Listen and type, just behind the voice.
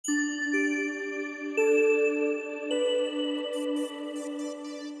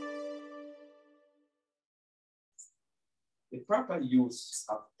proper use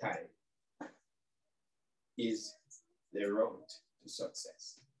of time is the road to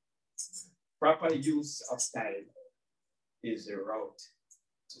success. Proper use of time is the road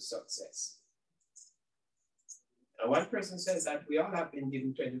to success. And one person says that we all have been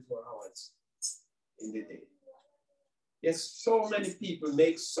given 24 hours in the day. Yes, so many people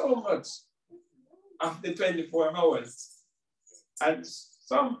make so much of the 24 hours, and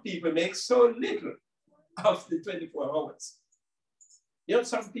some people make so little of the 24 hours. You know,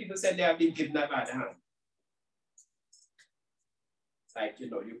 some people say they have been given a bad hand. Like, you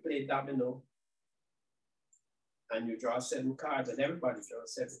know, you play domino and you draw 7 cards and everybody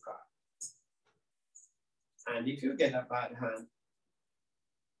draws 7 cards. And if you get a bad hand,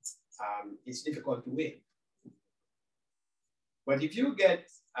 it's difficult to win. But if you get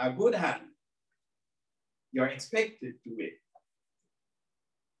a good hand, you're expected to win.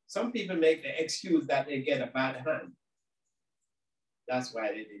 Some people make the excuse that they get a bad hand. That's why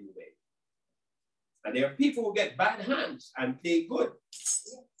they didn't win. And there are people who get bad hands and play good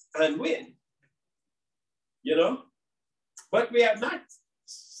and win, you know? But we are not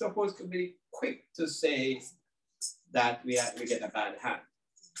supposed to be quick to say that we get a bad hand.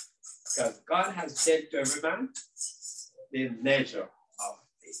 Because God has dealt to every man the measure of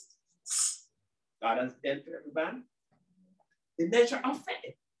faith. God has dealt to every man the measure of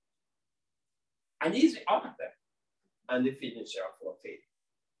faith. And he's the author and the finisher of our faith.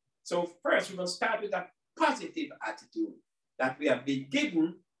 So first, we must start with a positive attitude that we have been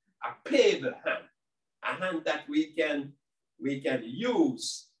given a playable hand, a hand that we can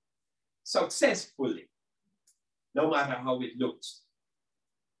use successfully, no matter how it looks.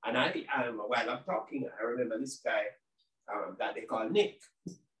 And while I'm talking, I remember this guy that they call Nick.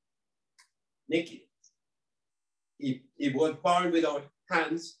 Nicky. He was born without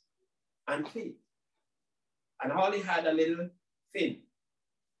hands and feet. And all he had a little fin.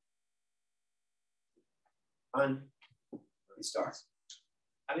 And he starts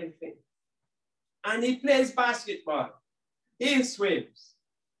a little fin. And he plays basketball. He swims.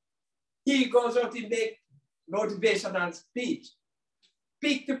 He goes out and makes motivational speech.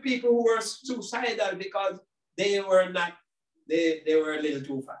 Speak to people who were suicidal because they were a little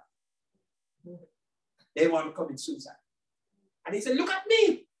too fat. They want to commit suicide. And he said, look at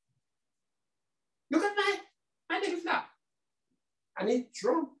me. Look at my little flap. And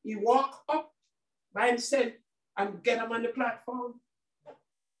he walked up by himself and get him on the platform.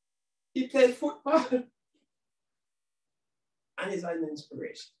 He played football. And he's an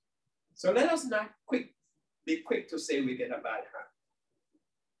inspiration. So let us not be quick to say we get a bad hand.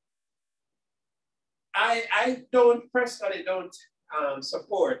 I personally don't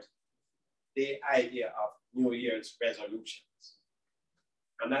support the idea of New Year's resolutions.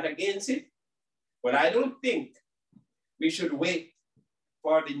 I'm not against it, but I don't think we should wait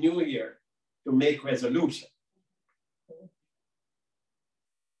for the new year to make resolution.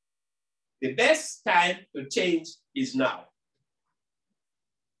 The best time to change is now.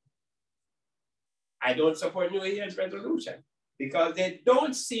 I don't support New Year's resolution because they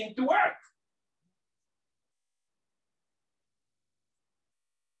don't seem to work.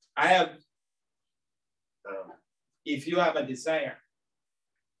 If you have a desire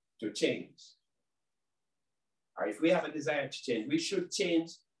to change, or if we have a desire to change, we should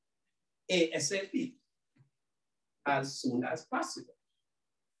change ASAP, as soon as possible.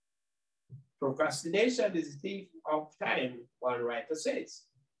 Procrastination is the thief of time, one writer says.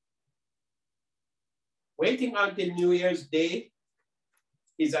 Waiting until New Year's Day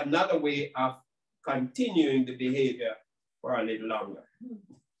is another way of continuing the behavior for a little longer.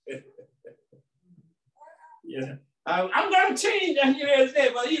 Yeah. I'm going to change on New Year's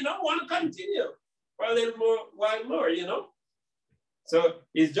Day, but I want to continue for a little while more. So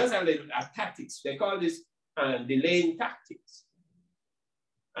it's just a little tactics. They call this delaying tactics.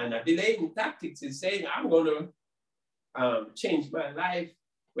 And a delaying tactics is saying, I'm going to change my life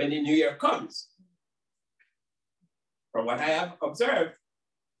when the new year comes. From what I have observed,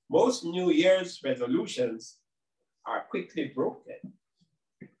 most New Year's resolutions are quickly broken.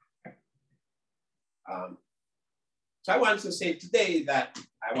 So I want to say today that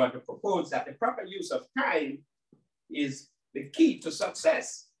I want to propose that the proper use of time is the key to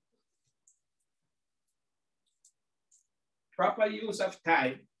success. Proper use of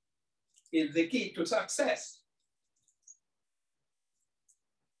time is the key to success.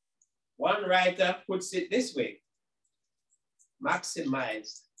 One writer puts it this way: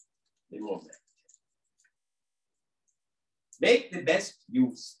 maximize the moment. Make the best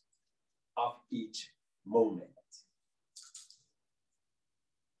use of each moment.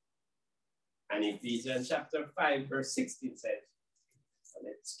 And Ephesians chapter 5, verse 16 says,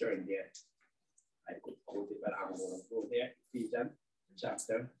 let's turn there. I could quote it, but I'm going to go there. Ephesians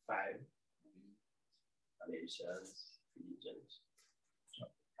chapter 5. Ephesians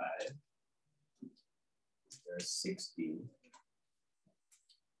chapter 5, verse 16.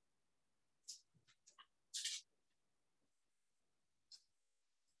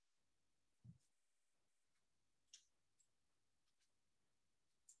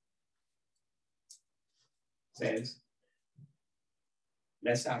 Says,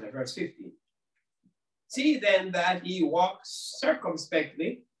 let's start at verse 15. See then that ye walk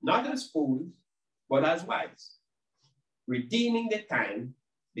circumspectly, not as fools, but as wise, redeeming the time,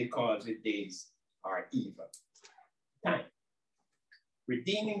 because the days are evil. Time.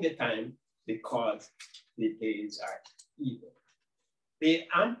 Redeeming the time, because the days are evil. The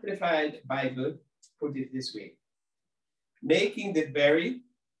Amplified Bible put it this way: making the very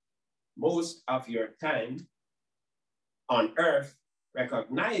most of your time on earth,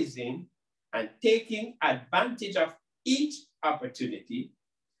 recognizing and taking advantage of each opportunity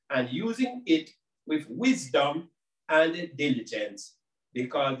and using it with wisdom and diligence,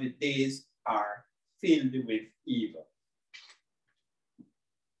 because the days are filled with evil.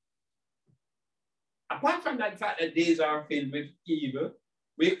 Apart from that fact that days are filled with evil,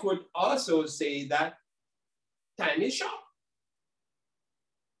 we could also say that time is short.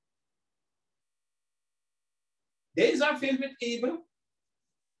 Days are filled with evil.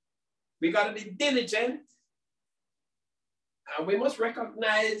 We got to be diligent. We must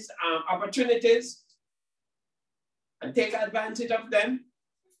recognize opportunities and take advantage of them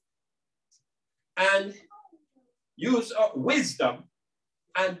and use wisdom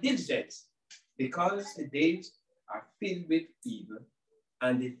and diligence, because the days are filled with evil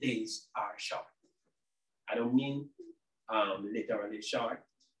and the days are short. I don't mean literally short.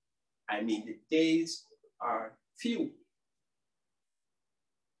 I mean the days are few,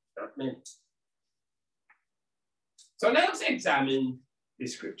 not many. So let us examine the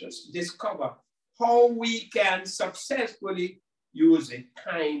scriptures to discover how we can successfully use the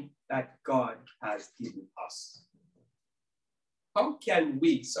time that God has given us. How can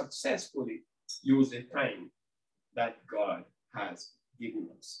we successfully use the time that God has given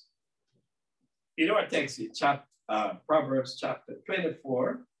us? In our text, in Proverbs chapter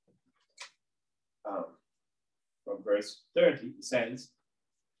 24, from verse 30, it says,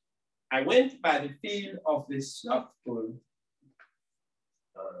 I went by the field of the slothful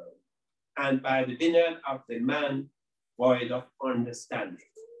and by the vineyard of the man void of understanding.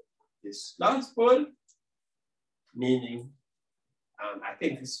 The slothful, meaning, I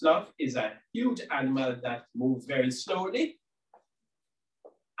think the sloth is a huge animal that moves very slowly,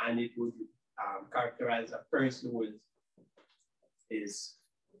 and it would characterize a person who is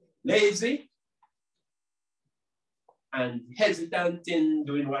lazy and hesitant in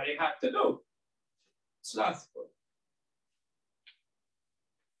doing what they have to do. Slothful.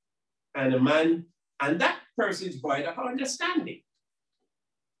 And that person is void of understanding.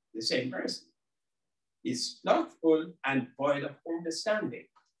 The same person is slothful and void of understanding.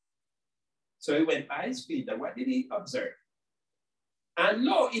 So he went by his field, and what did he observe? And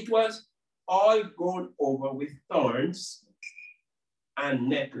lo, it was all grown over with thorns, and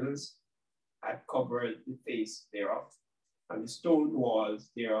nettles had covered the face thereof, and the stone walls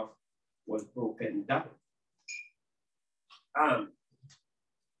thereof was broken down.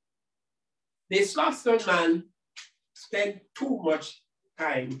 The slothful man spent too much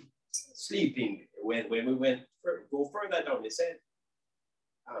time sleeping. When we go further down, he said,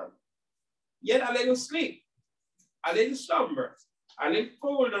 yet a little sleep, a little slumber, a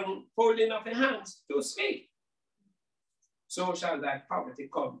little folding of the hands to sleep. So shall thy poverty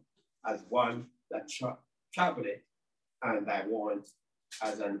come as one that traveleth, and thy want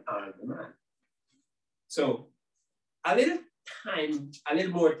as an armed man. So a little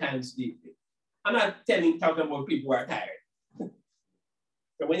more time sleeping. I'm not talking about people who are tired.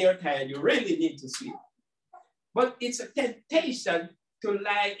 So when you're tired, you really need to sleep. But it's a temptation to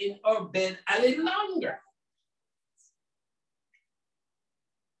lie in our bed a little longer.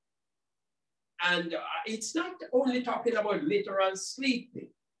 And it's not only talking about literal sleeping.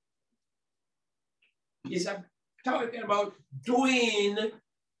 It's talking about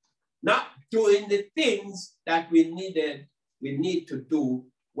not doing the things that we need to do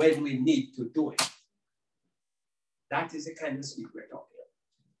when we need to do it. That is the kind of sleep we're talking about.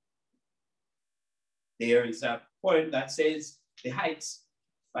 There is a poem that says, the heights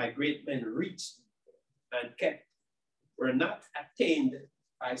by great men reached and kept were not attained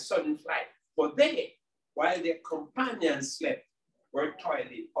by sudden flight, but they, while their companions slept, were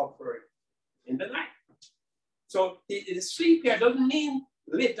toiling upward in the night. So the sleep here doesn't mean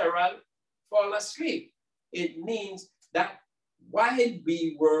literal fall asleep. It means that while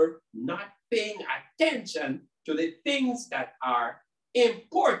we were not paying attention to the things that are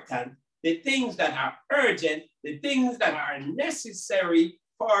important, the things that are urgent, the things that are necessary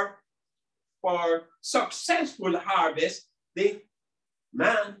for successful harvest, the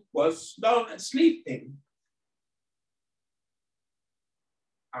man was down and sleeping,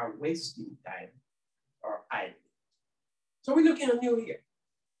 are wasting time or idle. So we're looking at New Year.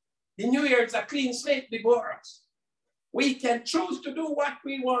 The New Year is a clean slate before us. We can choose to do what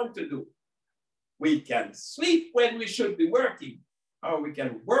we want to do. We can sleep when we should be working, or we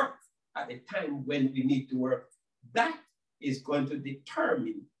can work at the time when we need to work. That is going to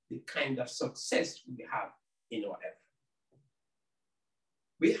determine the kind of success we have in our effort.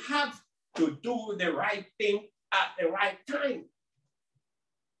 We have to do the right thing at the right time.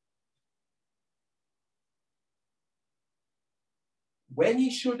 When he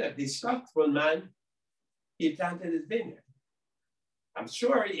should have, the slothful man, he planted his vineyard. I'm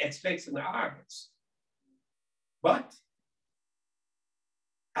sure he expects an harvest, but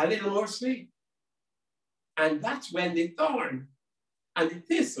a little more sleep. And that's when the thorn and the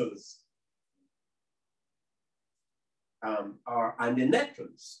thistles and the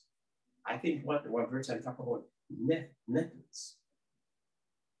nettles. I think one verse I talk about nettles,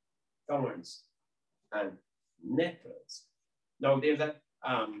 thorns and nettles. Now there's a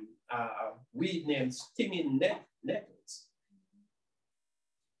weed named stinging nettles.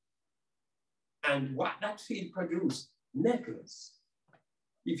 And what that field produced, nettles.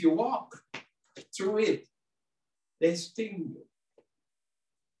 If you walk through it, they sting you.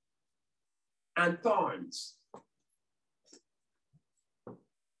 And thorns.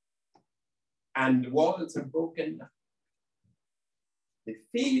 And the walls are broken down. The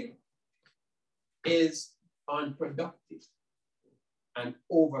field is unproductive and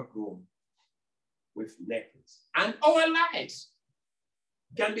overgrown with nettles. And our lives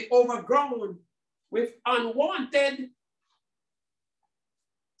can be overgrown with unwanted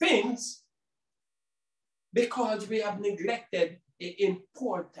things because we have neglected the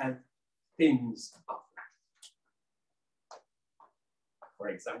important things of life. For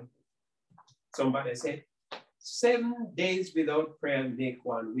example, somebody said, 7 days without prayer make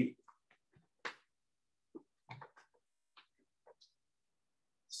 1 week.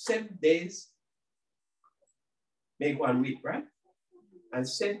 7 days make 1 week, right? And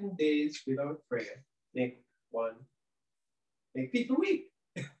 7 days without prayer make people weak.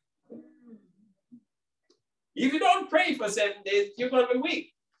 If you don't pray for 7 days, you're going to be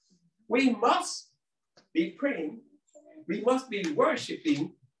weak. We must be praying. We must be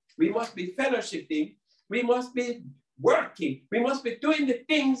worshiping. We must be fellowshipping. We must be working. We must be doing the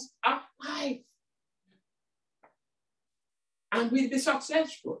things of life. And we'll be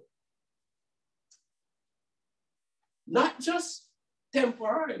successful. Not just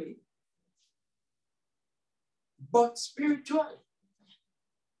temporarily, but spiritually.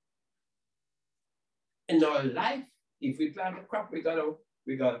 In our life, if we plant a crop, we gotta,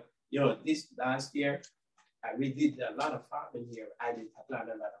 this last year, we did a lot of farming here. I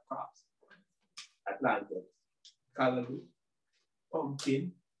planted a lot of crops. I planted callaloo,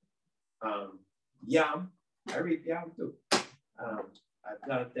 pumpkin, yam. I read yam too. I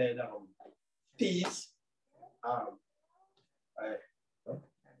planted peas,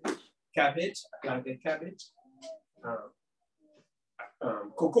 cabbage. I planted cabbage,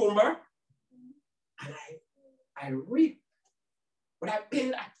 cucumber, and I reap, but I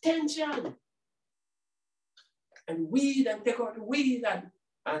paid attention and weed and take out the weed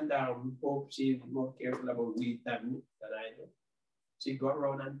and hope she's more careful about weed than I do. She go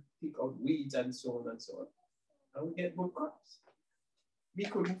around and pick out weeds and so on and so on. And we get good crops. We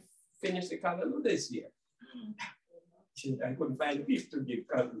couldn't finish the callaloo this year. I couldn't find fish to give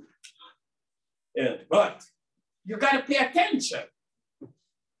callaloo. Yeah, but you got to pay attention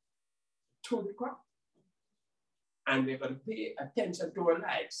to the crop. And we're going to pay attention to our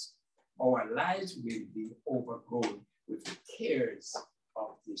lives. Our lives will be overgrown with the cares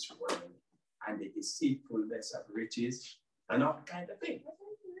of this world and the deceitfulness of riches and all kinds of things.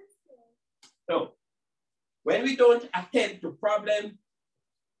 So, when we don't attend to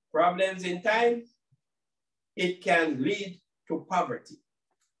problems in time, it can lead to poverty.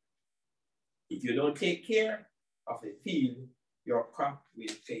 If you don't take care of the field, your crop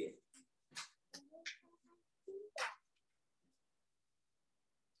will fail.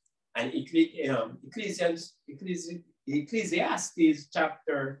 And Ecclesiastes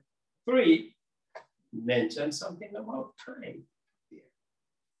chapter 3 mentions something about time here.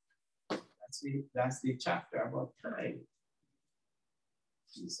 That's the chapter about time.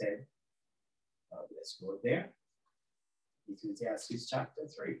 He said, let's go there. Ecclesiastes chapter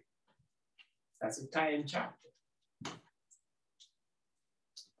 3. That's a time chapter.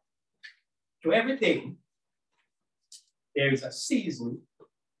 To everything, there is a season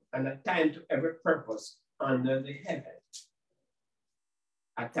and a time to every purpose under the heaven.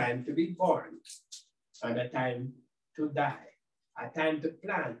 A time to be born and a time to die. A time to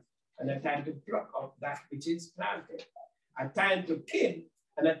plant and a time to pluck up that which is planted. A time to kill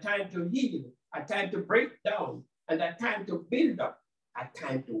and a time to heal. A time to break down and a time to build up. A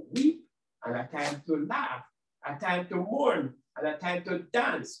time to weep and a time to laugh. A time to mourn and a time to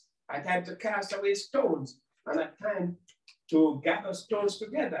dance. A time to cast away stones and a time to gather stones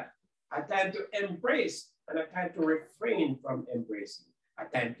together. A time to embrace and a time to refrain from embracing. A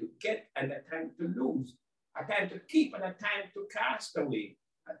time to get and a time to lose. A time to keep and a time to cast away.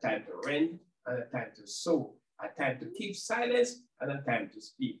 A time to rend and a time to sow. A time to keep silence and a time to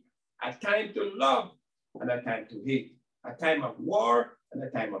speak. A time to love and a time to hate. A time of war and a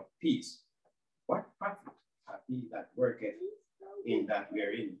time of peace. What profit hath he that worketh in that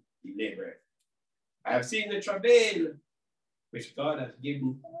wherein he laboreth? I have seen the travail which God has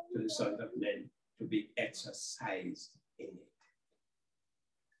given to the sons of men to be exercised in it.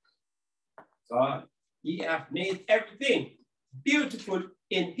 God, he hath made everything beautiful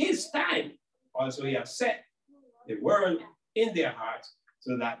in his time. Also, he has set the world in their hearts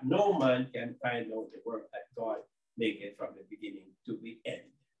so that no man can find out the work that God made it from the beginning to the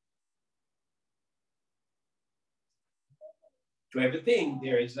end. To everything,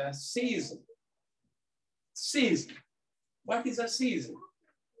 there is a season. Season. What is a season?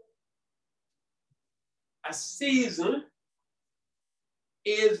 A season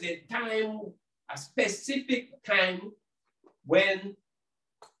is a time, a specific time when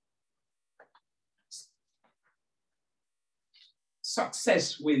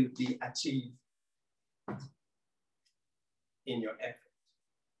success will be achieved in your effort.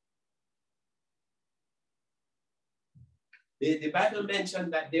 The Bible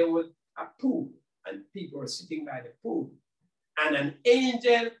mentioned that there was a pool and people were sitting by the pool and an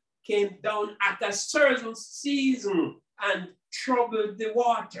angel came down at a certain season and troubled the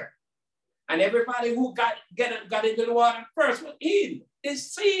water. And everybody who got into the water first was in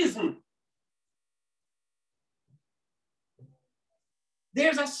this season.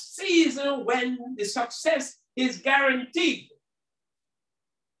 There's a season when the success is guaranteed.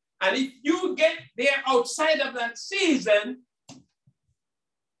 And if you get there outside of that season,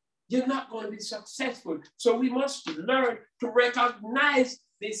 you're not going to be successful. So we must learn to recognize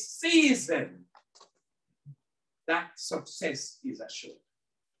the season that success is assured.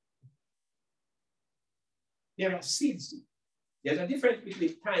 There are seasons. There's a difference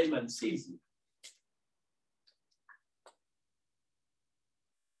between time and season.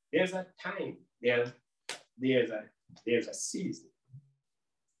 There's a time. There's a season.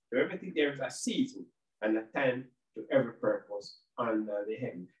 To everything there is a season and a time to every purpose under the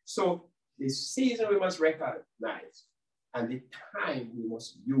heaven. So the season we must recognize and the time we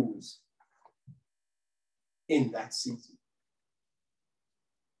must use in that season.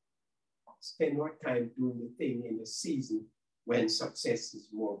 Spend more time doing the thing in the season when success is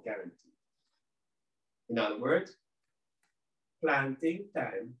more guaranteed. In other words, planting the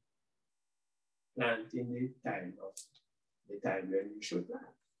time when you should plant.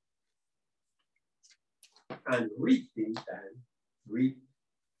 And reaping time, reap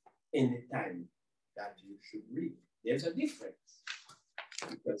in the time that you should reap. There's a difference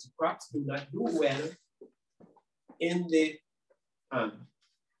because crops do not do well in the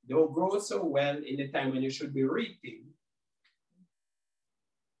don't grow so well in the time when you should be reaping.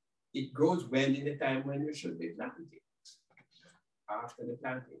 It grows well in the time when you should be planting. After the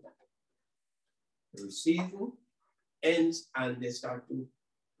planting time. The season ends and they start to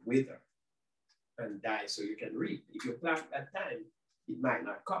wither and die so you can reap. If you plant that time, it might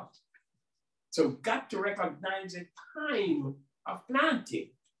not come. So got to recognize the time of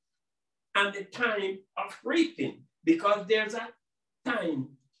planting and the time of reaping because there's a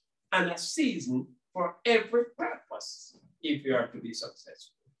time and a season for every purpose if you are to be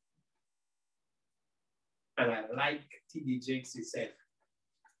successful. And I like T.D. Jakes, he said,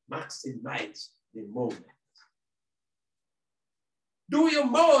 maximize the moment. Do your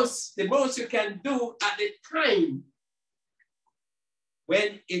most, the most you can do at the time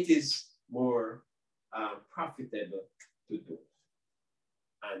when it is more profitable to do.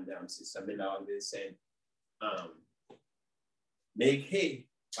 And Sister Miller always said, make hay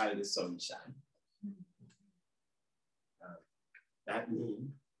while the sun shines. That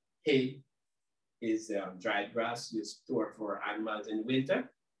means hay is dried grass you store for animals in the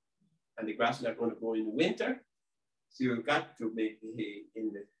winter, and the grass is not going to grow in the winter, so you've got to make the hay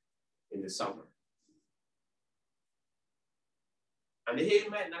in the summer. And the hay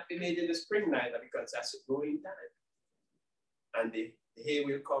might not be made in the spring neither, because that's the growing time. And the hay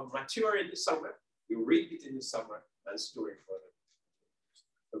will come mature in the summer. You reap it in the summer and store it for them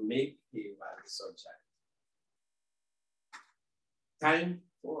to make hay while the sun shines. Time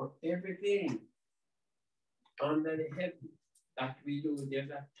for everything under the heaven that we do. There's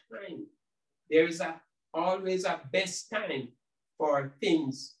a time. There is always a best time for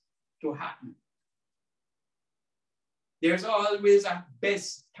things to happen. There's always a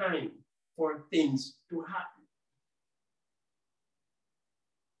best time for things to happen.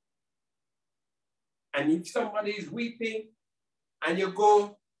 And if somebody is weeping and you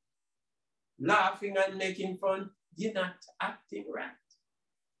go laughing and making fun, you're not acting right.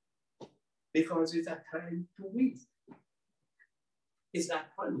 Because it's a time to weep. It's not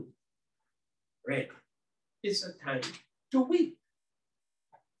funny. Right? It's a time to weep.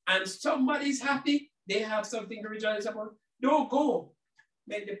 And somebody's happy, they have something to rejoice about. Don't go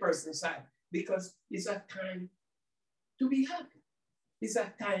make the person sad, because it's a time to be happy. It's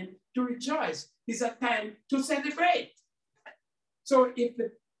a time to rejoice. It's a time to celebrate. So if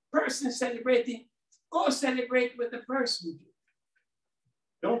the person is celebrating, go celebrate with the person.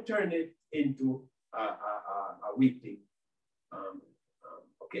 Don't turn it into a weeping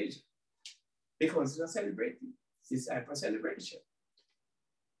occasion, because it's a celebration. It's time for celebration.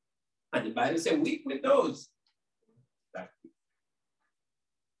 And the Bible says, weep with those that weep.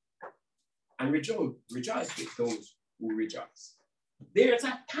 And rejoice with those who rejoice. There's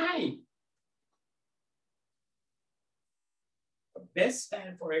a time. The best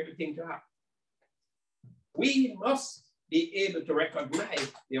time for everything to happen. We must be able to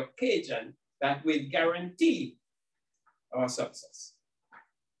recognize the occasion that will guarantee our success.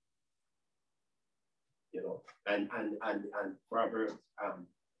 You know, and Proverbs,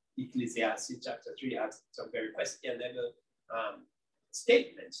 Ecclesiastes chapter 3 has some very questionable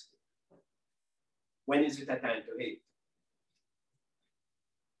statements. When is it a time to hate?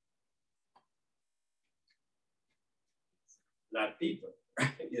 Not people.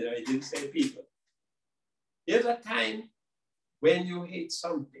 You know, it didn't say people. There's a time when you hate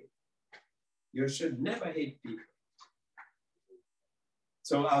something. You should never hate people.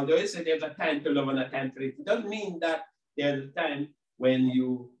 So although it says there's a time to love and a time to hate, it doesn't mean that there's a time when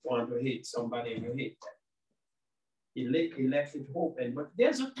you want to hate somebody and you hate them. He left it open, but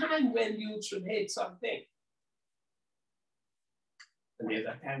there's a time when you should hate something. And there's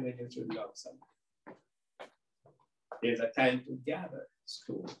a time when you should love something. There's a time to gather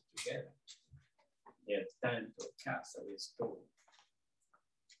stone together. There's time to cast away stone.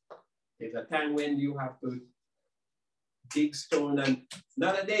 There's a time when you have to dig stone, and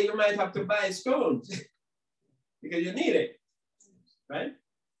another day you might have to buy stones because you need it, right?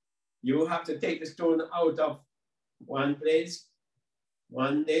 You have to take the stone out of one place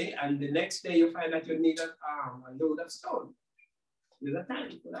one day, and the next day you find that you need a load of stone. There's a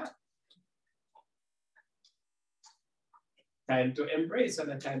time for that. Time to embrace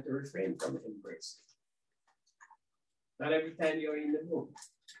and a time to refrain from embracing. Not every time you're in the room.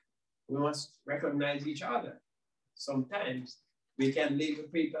 We must recognize each other. Sometimes we can leave the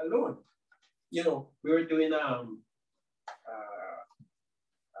people alone. You know, we were doing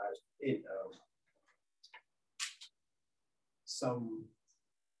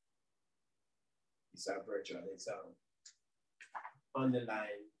it's a virtual, it's on the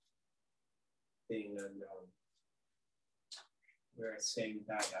line thing, and we're saying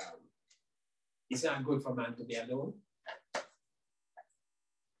that it's not good for man to be alone.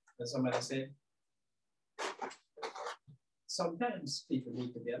 And somebody said, sometimes people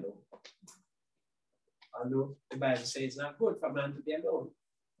need to be alone. Although the Bible says it's not good for man to be alone.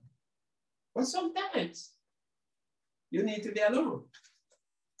 But sometimes you need to be alone.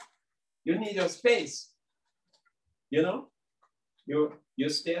 You need your space. You know? You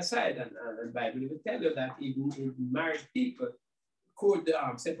stay aside, and the Bible will tell you that even married people could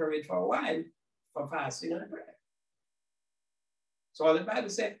separate for a while for fasting and prayer. So the Bible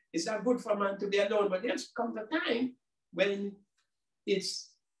said it's not good for man to be alone, but there's comes a time when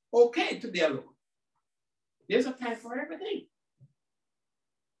it's okay to be alone. There's a time for everything.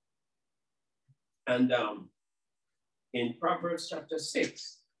 And in Proverbs chapter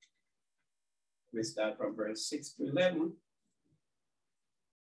 6, we start from verse 6 to 11.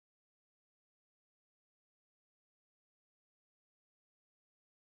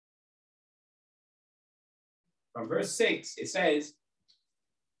 From verse 6, it says,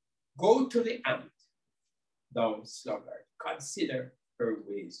 Go to the ant, thou sluggard, consider her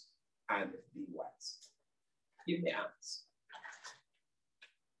ways and be wise. Give the ants.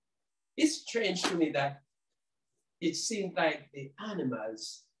 It's strange to me that it seems like the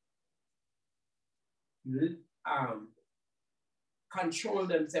animals control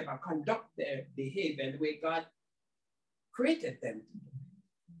themselves or conduct their behavior in the way God created them.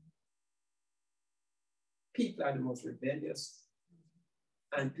 People are the most rebellious,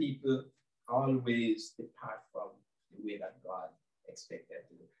 and people always depart from the way that God expected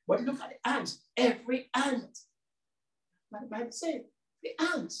to do. But look at the ants. Every ant, what the Bible says, the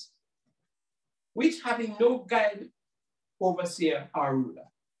ants, which having no guide, overseer, or ruler,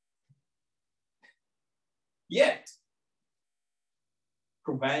 yet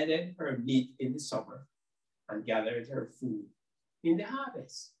provided her meat in the summer and gathered her food in the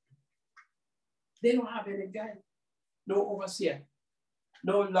harvest. They don't have any guide, no overseer,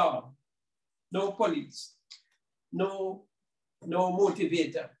 no law, no police, no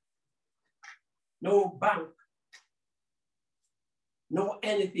motivator, no bank, no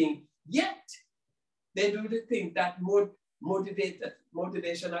anything. Yet they do the thing that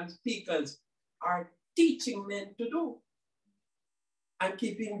motivational speakers are teaching men to do, and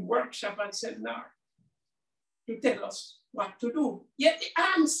keeping workshop and seminar to tell us what to do. Yet the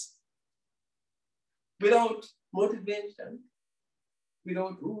ants, without motivation,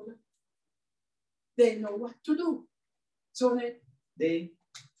 without rule, they know what to do. So they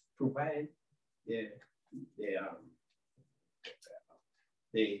provide they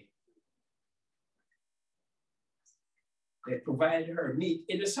provide her meat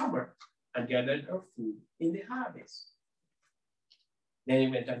in the summer and gathered her food in the harvest. Then he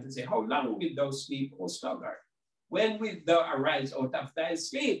went on to say, how long wilt thou sleep, O sluggard? When wilt thou arise out of thy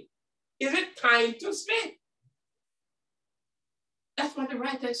sleep? Is it time to sleep? That's what the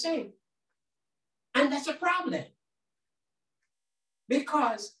writer is saying. And that's a problem.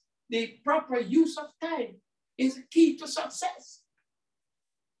 Because the proper use of time is the key to success.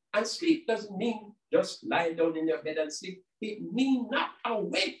 And sleep doesn't mean just lie down in your bed and sleep. It means not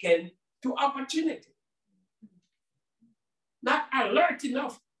awaken to opportunity. Not alert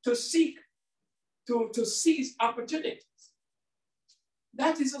enough to seek, to seize opportunities.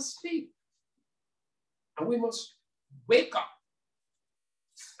 That is a sleep. And we must wake up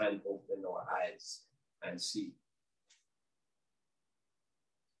and open our eyes and see.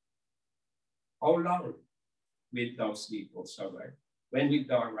 How long wilt thou sleep, O sluggard? When wilt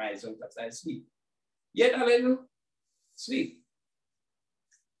thou arise out of thy sleep? Yet a little sleep,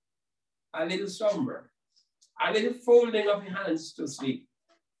 a little slumber, a little folding of your hands to sleep.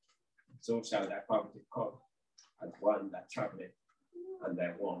 So shall thy poverty come as one that travelleth, and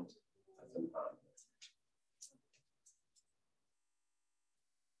thy want as an arm.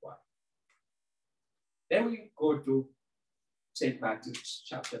 Wow. Then we go to St. Matthew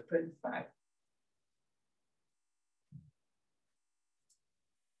chapter 25.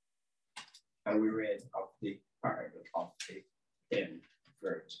 And we read of the parable of the 10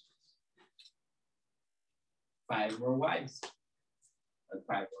 virgins. 5 were wise and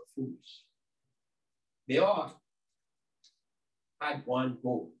 5 were foolish. They all had one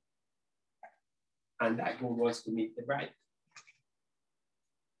goal, and that goal was to meet the bride.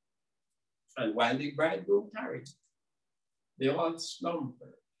 And while the bridegroom tarried, they all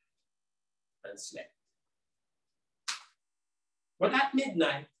slumbered and slept. But at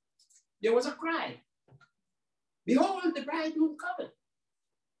midnight, there was a cry. Behold, the bridegroom cometh.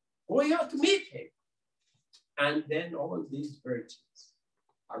 Going out to meet him. And then all these virgins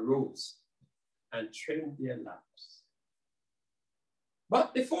arose and trimmed their lamps.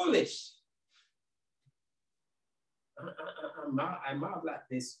 But the foolish, I marvel at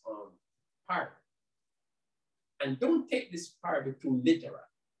this parable. And don't take this parable too literal.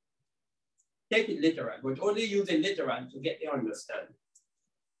 Take it literal, but only use it literal to get the understanding.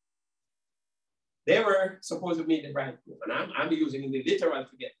 They were supposed to meet the bridegroom, and I'm using the literal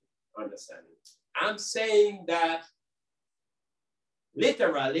to get understanding. I'm saying that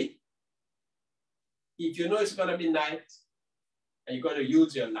literally, if you know it's going to be night and you're going to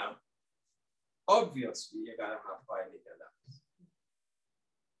use your lamp, obviously you're going to have violated lamps.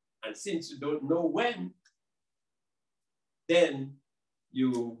 And since you don't know when, then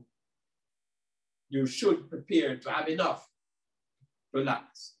you should prepare to have enough to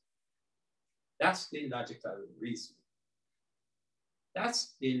last. That's the logical reason.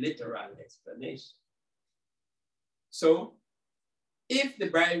 That's the literal explanation. So, if the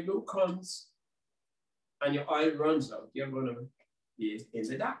bridegroom comes and your oil runs out, you're going to be in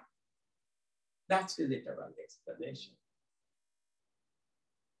the dark. That's the literal explanation.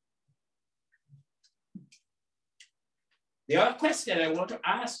 The other question I want to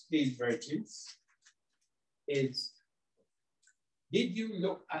ask these virgins is, did you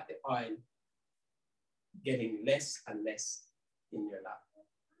look at the oil getting less and less in your lamp?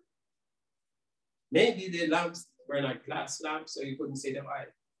 Maybe the lamps were not glass lamps, so you couldn't see the oil,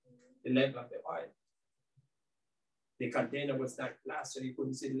 the level of the oil. The container was not glass, so you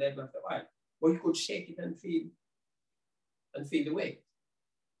couldn't see the level of the oil. But you could shake it and feel the weight.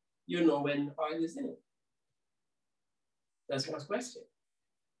 You know when oil is in it. That's one question.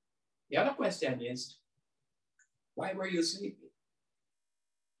 The other question is, why were you sleeping?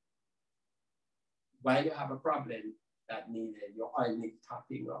 Why you have a problem that needed your oil need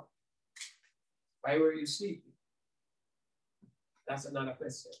topping up? Why were you sleeping? That's another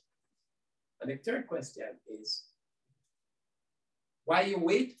question. And the third question is, why you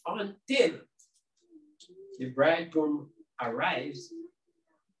wait until the bridegroom arrives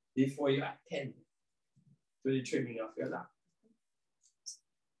before you attend to the trimming of your lamp?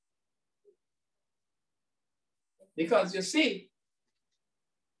 Because you see,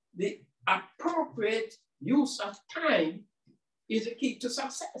 the appropriate use of time is the key to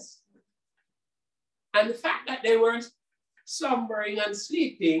success. And the fact that they were slumbering and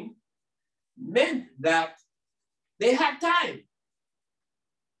sleeping meant that they had time.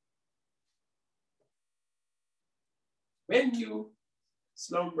 When you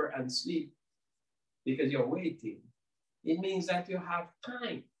slumber and sleep because you're waiting, it means that you have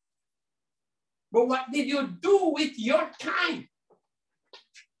time. But what did you do with your time?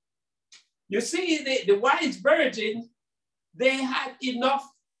 You see, the wise virgins, they had enough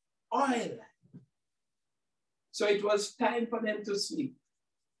oil. So it was time for them to sleep.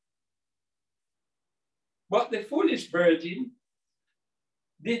 But the foolish virgin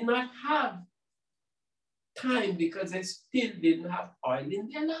did not have time because they still didn't have oil in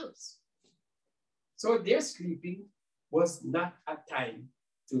their lamps. So their sleeping was not a time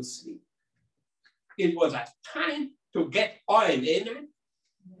to sleep. It was a time to get oil, amen?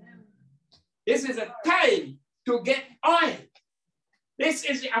 Yeah. This is a time to get oil. This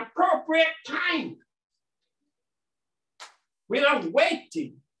is the appropriate time. We're not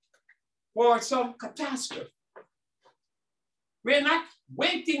waiting for some catastrophe. We're not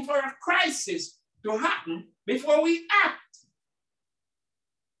waiting for a crisis to happen before we act.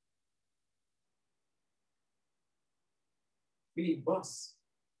 We must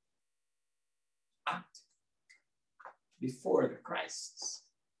act before the crisis.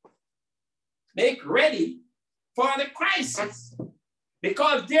 Make ready for the crisis,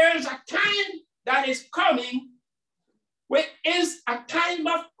 because there's a time that is coming which is a time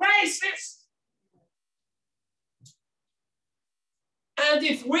of crisis. And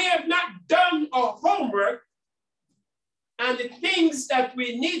if we have not done our homework and the things that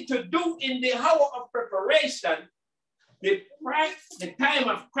we need to do in the hour of preparation, the time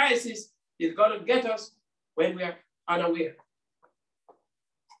of crisis is going to get us when we are unaware.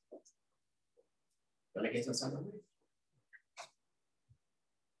 Going to get us unaware.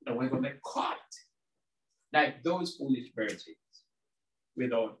 And we're going to be caught like those foolish virgins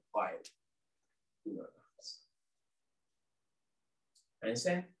without oil in our lamps. And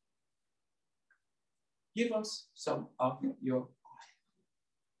said, give us some of your oil,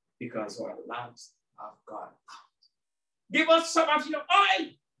 because our lamps have gone out. Give us some of your oil,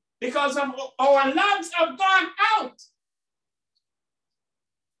 because our lamps have gone out.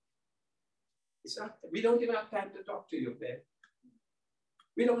 It's not, we don't even have time to talk to you, babe.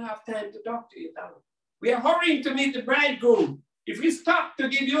 We don't have time to talk to you now. We are hurrying to meet the bridegroom. If we stop to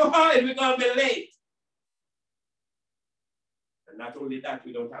give you oil, we're going to be late. And not only that,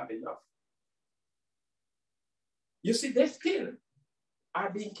 we don't have enough. You see, they still are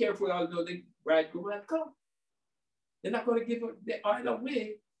being careful, although the bridegroom had come. They're not going to give the oil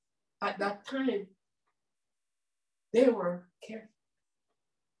away at that time. They were careful.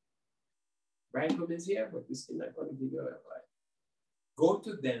 Bridegroom is here, but we're still not going to give you oil. Go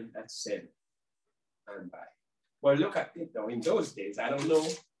to them that sell and buy. Well, look at it now. In those days, I don't know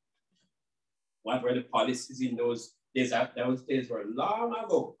what were the policies in those days. Those days were long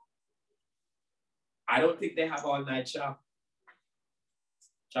ago. I don't think they have all-night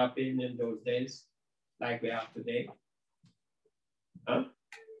shopping in those days like we have today. Huh?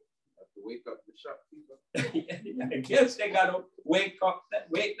 Have to wake up the shopkeeper. I guess they got to wake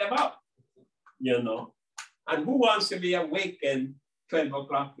them up, you know. And who wants to be awakened 12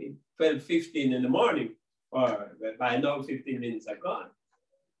 o'clock, 12:15 in the morning, or by now 15 minutes are gone?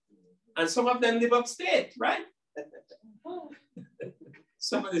 And some of them live upstate, right?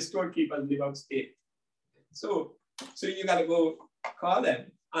 Some of the storekeepers live upstate. So you got to go call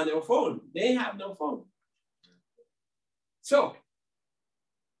them on your phone. They have no phone. So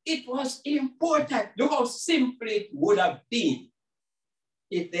it was important. Look how simple it would have been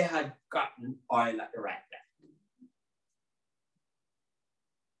if they had gotten oil at the right time.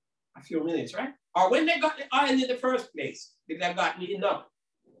 A few minutes, right? Or when they got the oil in the first place, if they gotten enough.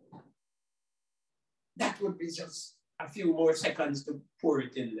 That would be just a few more seconds to pour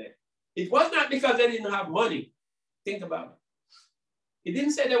it in there. It was not because they didn't have money. Think about it. It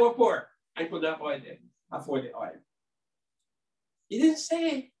didn't say they were poor and could not afford the oil. It didn't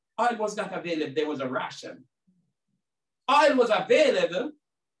say oil was not available. There was a ration. Oil was available.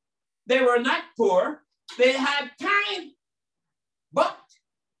 They were not poor. They had time. But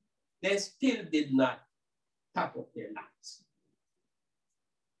they still did not top up their lives.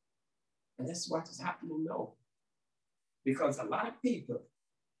 And that's what is happening now. Because a lot of people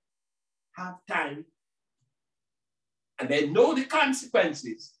have time and they know the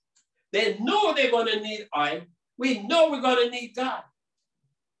consequences. They know they're going to need oil. We know we're going to need God.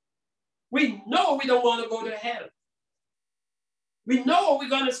 We know we don't want to go to hell. We know we're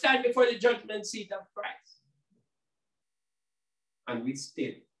going to stand before the judgment seat of Christ. And we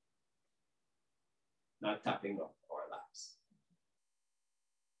still not tapping up our laps.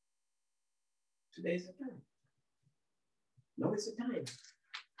 Today's the time. Now is the time.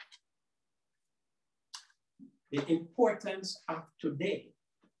 The importance of today.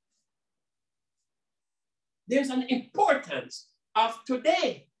 There's an importance of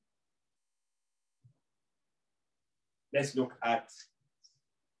today. Let's look at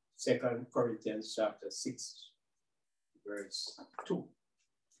 2 Corinthians chapter 6, verse 2.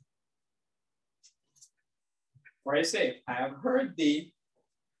 For I say, I have heard thee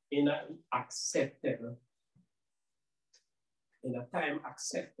in an acceptable, in a time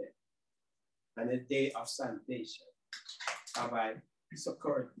accepted, and a day of salvation have I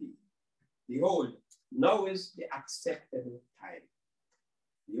succored thee. Behold, now is the acceptable time.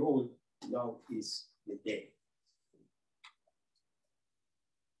 Behold, now is the day.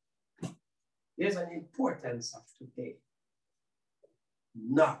 There's an importance of today.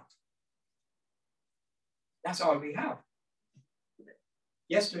 Now. That's all we have.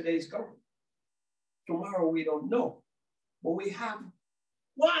 Yesterday is gone. Tomorrow we don't know. But we have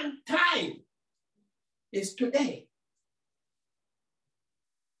one time. It's today.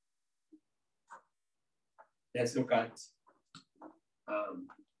 Let's look at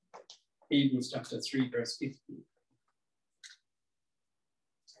Hebrews chapter 3, verse 15.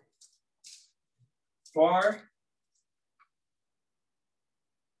 For,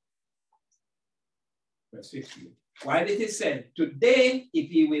 verse 15, while it is said, today,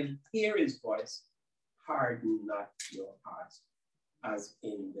 if ye will hear his voice, harden not your hearts as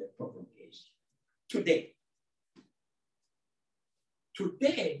in the provocation. Today.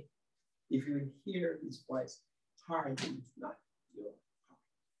 Today, if you will hear his voice, harden not your heart.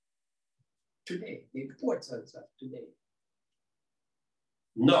 Today, the importance of today.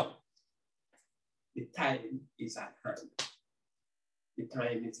 No. The time is at hand. The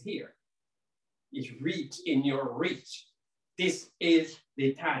time is here. It's in your reach. This is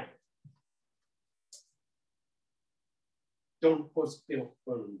the time. Don't postpone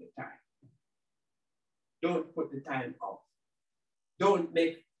the time. Don't put the time off. Don't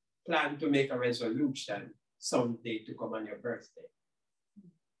plan to make a resolution someday to come on your birthday.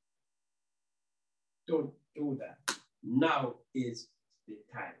 Don't do that. Now is the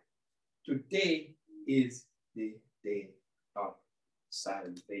time. Today is the day of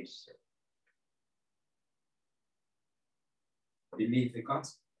salvation. Believe the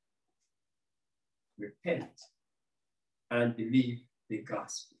gospel. Repent and believe the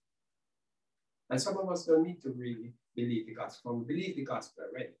gospel. And some of us don't need to really believe the gospel. We believe the gospel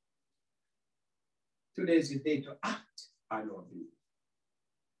already. Today is the day to act on our belief.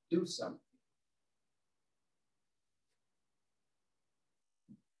 Do something.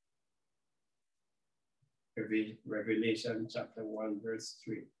 Revelation chapter 1, verse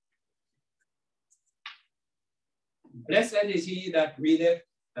 3. Blessed is he that readeth,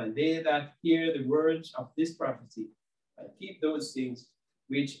 and they that hear the words of this prophecy, and keep those things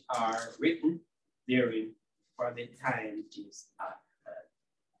which are written therein, for the time is at hand.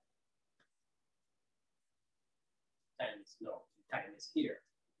 Time is now, the time is here.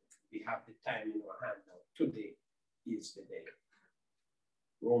 We have the time in our hand now. Today is the day.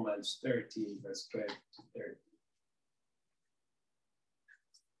 Romans 13, verse 12 to 30.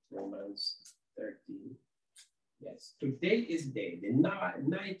 Romans 13. Yes, today is day. The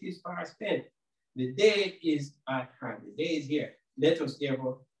night is far spent. The day is at hand. The day is here. Let us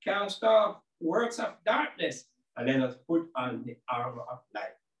therefore cast off works of darkness, and let us put on the armor of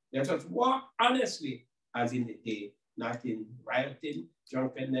light. Let us walk honestly as in the day, not in rioting,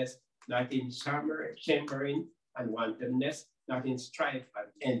 drunkenness, not in chambering and wantonness, not in strife and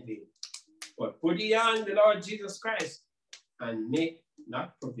envy. But put ye on the Lord Jesus Christ and make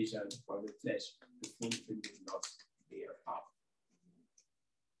not provision for the flesh to fulfill the lust thereof.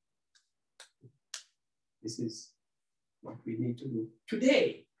 This is what we need to do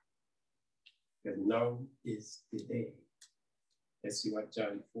today, because now is the day. Let's see what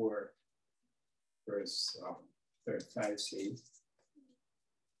John 4, verse 35 says.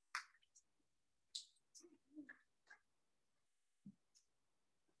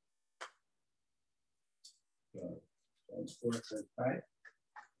 John 4, 35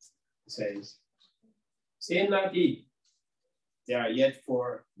 says, say not ye, there are yet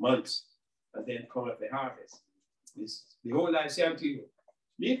 4 months, and then cometh the harvest. Behold, I say unto you,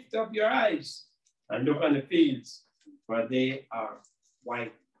 lift up your eyes and look on the fields, for they are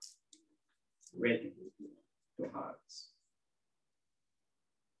white, ready to harvest.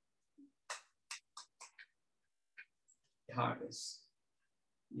 The harvest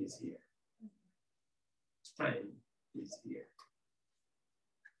is here. Time is here.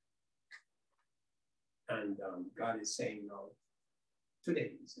 And God is saying now,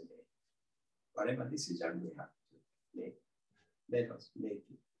 today is the day. Whatever decision we have to make, let us make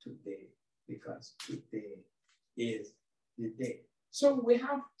it today, because today is the day. So we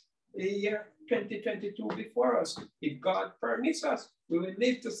have the year 2022 before us. If God permits us, we will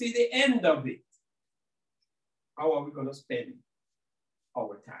live to see the end of it. How are we going to spend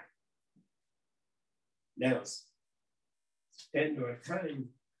our time? Let us spend our time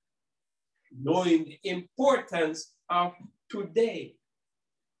knowing the importance of today,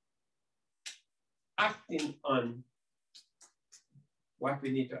 acting on what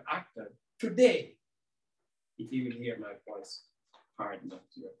we need to act on today. If you will hear my voice, harden not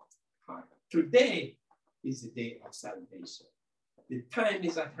your heart. Today is the day of salvation. The time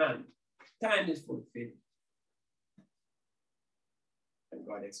is at hand. Time is fulfilled. And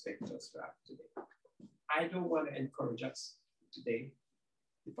God expects us to act today. I don't want to encourage us today,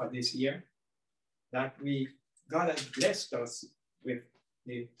 for this year, that God has blessed us with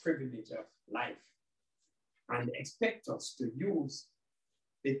the privilege of life and expect us to use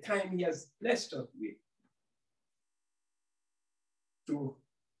the time He has blessed us with to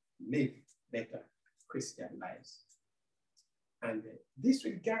live better Christian lives. And this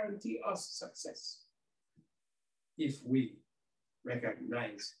will guarantee us success if we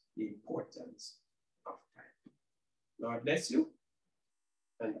recognize the importance of time. Lord bless you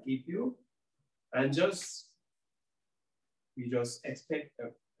and keep you. And we just expect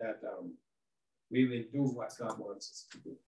that we will do what God wants us to do.